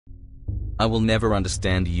I will never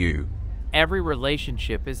understand you. Every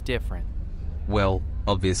relationship is different. Well,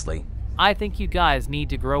 obviously. I think you guys need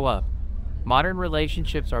to grow up. Modern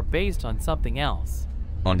relationships are based on something else.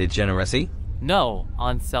 On degeneracy? No,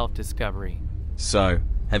 on self-discovery. So,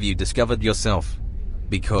 have you discovered yourself?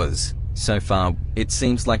 Because, so far, it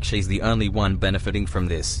seems like she's the only one benefiting from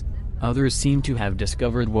this. Others seem to have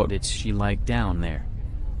discovered what it's she like down there.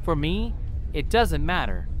 For me, it doesn't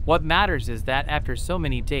matter. What matters is that after so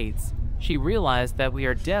many dates, she realized that we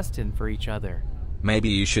are destined for each other. Maybe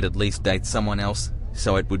you should at least date someone else,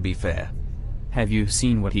 so it would be fair. Have you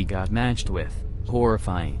seen what he got matched with?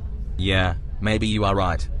 Horrifying. Yeah, maybe you are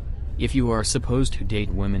right. If you are supposed to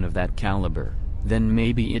date women of that caliber, then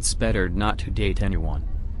maybe it's better not to date anyone.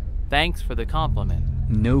 Thanks for the compliment.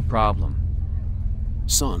 No problem.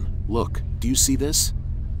 Son, look, do you see this?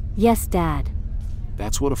 Yes, Dad.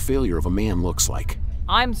 That's what a failure of a man looks like.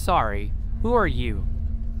 I'm sorry. Who are you?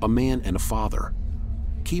 A man and a father.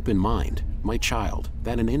 Keep in mind, my child,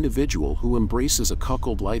 that an individual who embraces a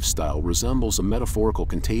cuckold lifestyle resembles a metaphorical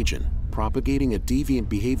contagion, propagating a deviant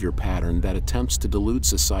behavior pattern that attempts to delude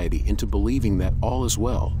society into believing that all is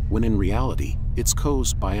well, when in reality, it's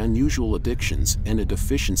caused by unusual addictions and a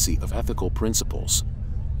deficiency of ethical principles.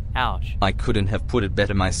 Ouch. I couldn't have put it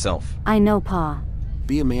better myself. I know, Pa.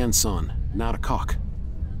 Be a man, son, not a cock.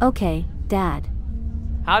 Okay, Dad.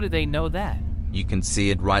 How do they know that? You can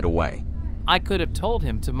see it right away. I could have told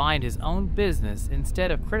him to mind his own business instead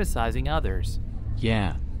of criticizing others.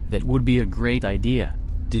 Yeah, that would be a great idea.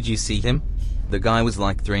 Did you see him? The guy was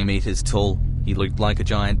like 3 meters tall. He looked like a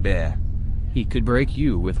giant bear. He could break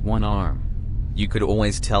you with one arm. You could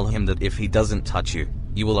always tell him that if he doesn't touch you,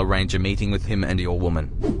 you will arrange a meeting with him and your woman.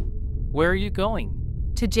 Where are you going?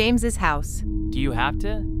 To James's house. Do you have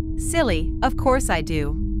to? Silly, of course I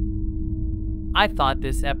do. I thought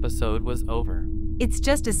this episode was over. It's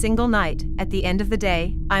just a single night. At the end of the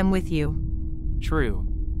day, I'm with you. True.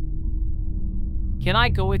 Can I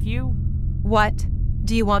go with you? What?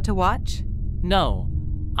 Do you want to watch? No.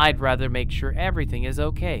 I'd rather make sure everything is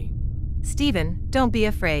okay. Stephen, don't be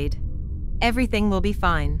afraid. Everything will be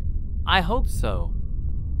fine. I hope so.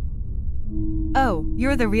 Oh,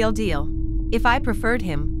 you're the real deal. If I preferred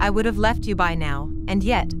him, I would have left you by now, and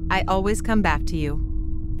yet, I always come back to you.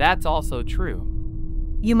 That's also true.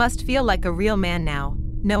 You must feel like a real man now,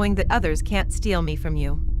 knowing that others can't steal me from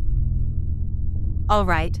you. All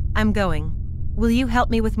right, I'm going. Will you help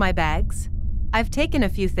me with my bags? I've taken a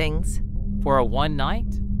few things. For a one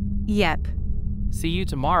night? Yep. See you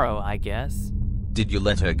tomorrow, I guess. Did you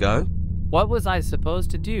let her go? What was I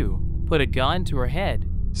supposed to do? Put a gun to her head?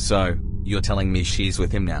 So, you're telling me she's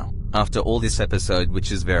with him now, after all this episode,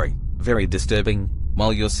 which is very, very disturbing,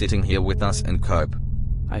 while you're sitting here with us and Cope.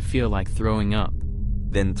 I feel like throwing up.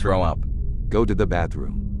 Then throw up. Go to the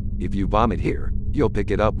bathroom. If you vomit here, you'll pick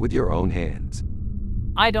it up with your own hands.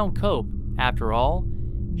 I don't cope. After all,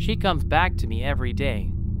 she comes back to me every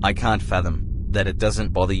day. I can't fathom that it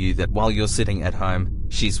doesn't bother you that while you're sitting at home,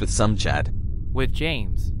 she's with some Chad. With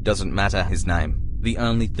James. Doesn't matter his name. The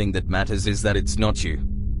only thing that matters is that it's not you.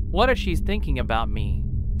 What if she's thinking about me?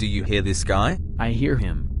 Do you hear this guy? I hear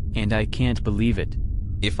him, and I can't believe it.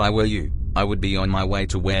 If I were you, I would be on my way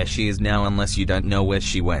to where she is now unless you don't know where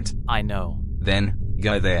she went. I know. Then,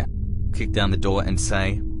 go there. Kick down the door and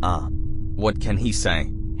say, ah. What can he say?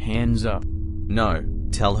 Hands up. No,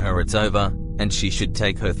 tell her it's over, and she should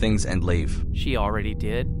take her things and leave. She already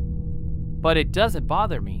did. But it doesn't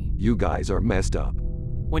bother me. You guys are messed up.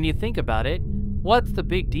 When you think about it, what's the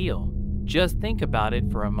big deal? Just think about it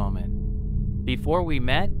for a moment. Before we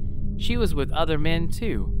met, she was with other men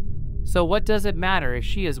too. So what does it matter if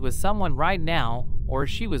she is with someone right now or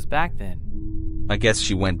she was back then? I guess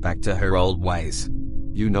she went back to her old ways.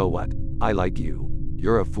 You know what? I like you.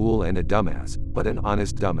 You're a fool and a dumbass, but an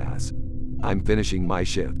honest dumbass. I'm finishing my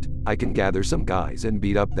shift. I can gather some guys and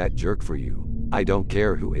beat up that jerk for you. I don't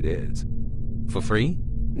care who it is. For free?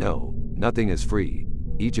 No, nothing is free.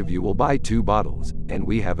 Each of you will buy 2 bottles, and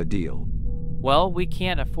we have a deal. Well, we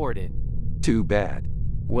can't afford it. Too bad.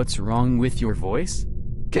 What's wrong with your voice?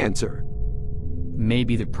 Cancer.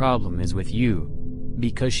 Maybe the problem is with you.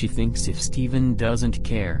 Because she thinks if Steven doesn't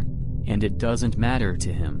care, and it doesn't matter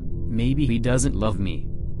to him, maybe he doesn't love me.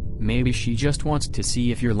 Maybe she just wants to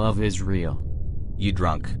see if your love is real. You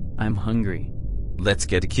drunk? I'm hungry. Let's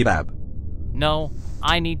get a kebab. No,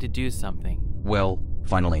 I need to do something. Well,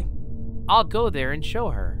 finally. I'll go there and show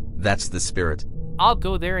her. That's the spirit. I'll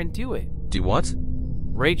go there and do it. Do what?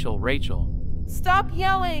 Rachel. Stop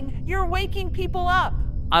yelling! You're waking people up!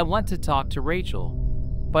 I want to talk to Rachel,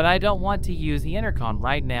 but I don't want to use the intercom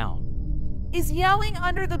right now. Is yelling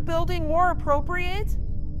under the building more appropriate?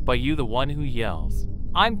 but you the one who yells.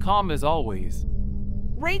 I'm calm as always.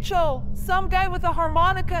 Rachel, some guy with a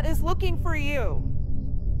harmonica is looking for you.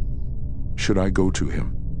 Should I go to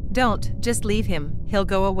him? Don't, just leave him. He'll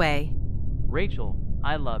go away. Rachel,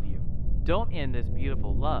 I love you. Don't end this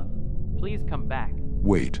beautiful love. Please come back.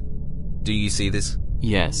 Wait. Do you see this?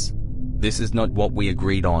 Yes. This is not what we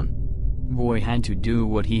agreed on. Boy had to do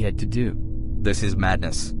what he had to do. This is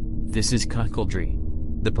madness. This is cuckoldry.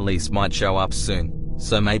 The police might show up soon,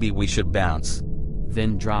 so maybe we should bounce.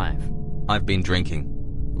 Then drive. I've been drinking.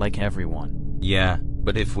 Like everyone. Yeah,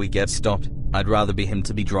 but if we get stopped, I'd rather be him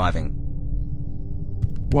to be driving.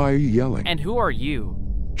 Why are you yelling? And who are you?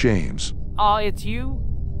 James. Aw, it's you?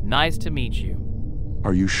 Nice to meet you.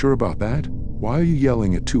 Are you sure about that? Why are you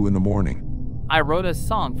yelling at 2 in the morning? I wrote a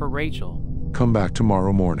song for Rachel. Come back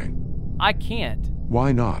tomorrow morning. I can't.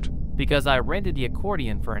 Why not? Because I rented the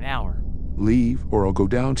accordion for an hour. Leave, or I'll go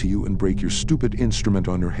down to you and break your stupid instrument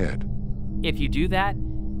on your head. If you do that,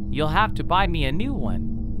 you'll have to buy me a new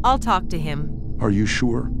one. I'll talk to him. Are you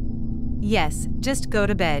sure? Yes, just go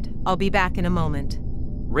to bed. I'll be back in a moment.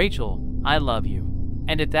 Rachel, I love you.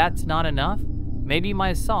 And if that's not enough, maybe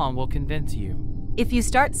my song will convince you. If you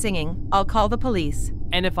start singing, I'll call the police.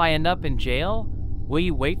 And if I end up in jail, will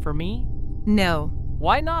you wait for me? No.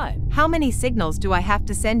 Why not? How many signals do I have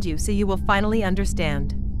to send you so you will finally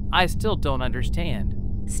understand? I still don't understand.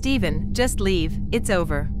 Steven, just leave. It's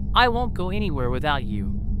over. I won't go anywhere without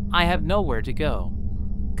you. I have nowhere to go.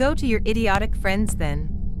 Go to your idiotic friends then.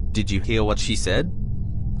 Did you hear what she said?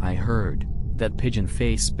 I heard. That pigeon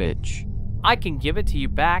face bitch. I can give it to you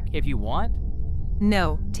back if you want.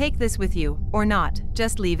 No, take this with you, or not.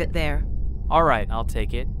 Just leave it there. All right, I'll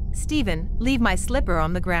take it. Steven, leave my slipper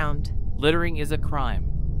on the ground. Littering is a crime.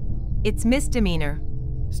 It's misdemeanor.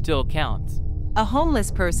 Still counts. A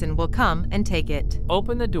homeless person will come and take it.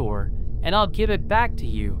 Open the door, and I'll give it back to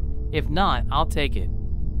you. If not, I'll take it.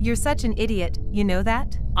 You're such an idiot, you know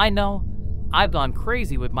that? I know. I've gone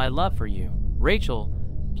crazy with my love for you. Rachel,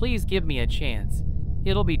 please give me a chance.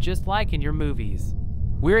 It'll be just like in your movies.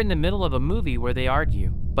 We're in the middle of a movie where they argue,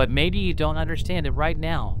 but maybe you don't understand it right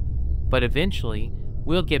now. But eventually,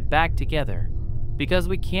 we'll get back together. Because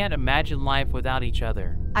we can't imagine life without each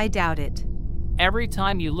other. I doubt it. Every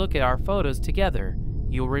time you look at our photos together,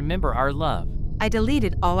 you'll remember our love. I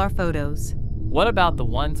deleted all our photos. What about the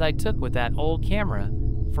ones I took with that old camera,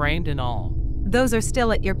 framed and all? Those are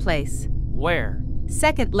still at your place. Where?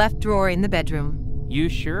 Second left drawer in the bedroom. You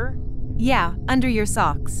sure? Yeah, under your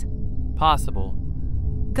socks. Possible.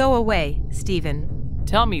 Go away, Steven.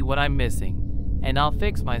 Tell me what I'm missing, and I'll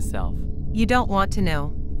fix myself. You don't want to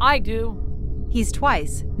know. I do. He's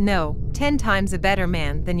twice, no, 10 times a better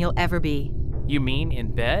man than you'll ever be. You mean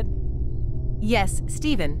in bed? Yes,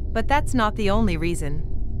 Steven, but that's not the only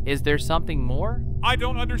reason. Is there something more? I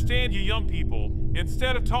don't understand you young people.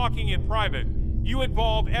 Instead of talking in private, you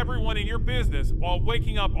involve everyone in your business while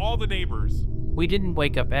waking up all the neighbors. We didn't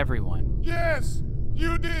wake up everyone. Yes,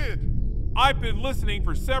 you did. I've been listening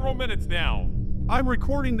for several minutes now. I'm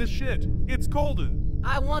recording this shit. It's golden.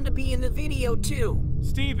 I want to be in the video too.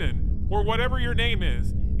 Steven, or whatever your name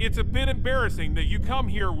is, it's a bit embarrassing that you come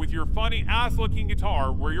here with your funny ass-looking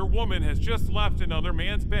guitar where your woman has just left another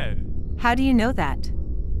man's bed. How do you know that?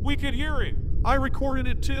 We could hear it. I recorded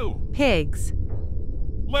it too. Pigs.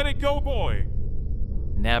 Let it go, boy.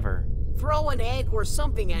 Never. Throw an egg or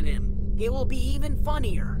something at him. It will be even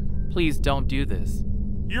funnier. Please don't do this.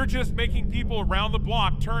 You're just making people around the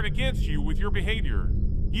block turn against you with your behavior.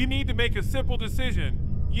 You need to make a simple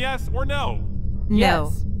decision, yes or no. No.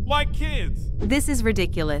 Yes. Like kids. This is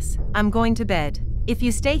ridiculous. I'm going to bed. If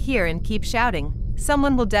you stay here and keep shouting,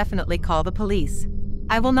 someone will definitely call the police.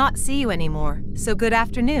 I will not see you anymore, so good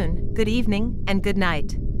afternoon, good evening, and good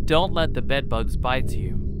night. Don't let the bedbugs bite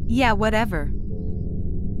you. Yeah, whatever.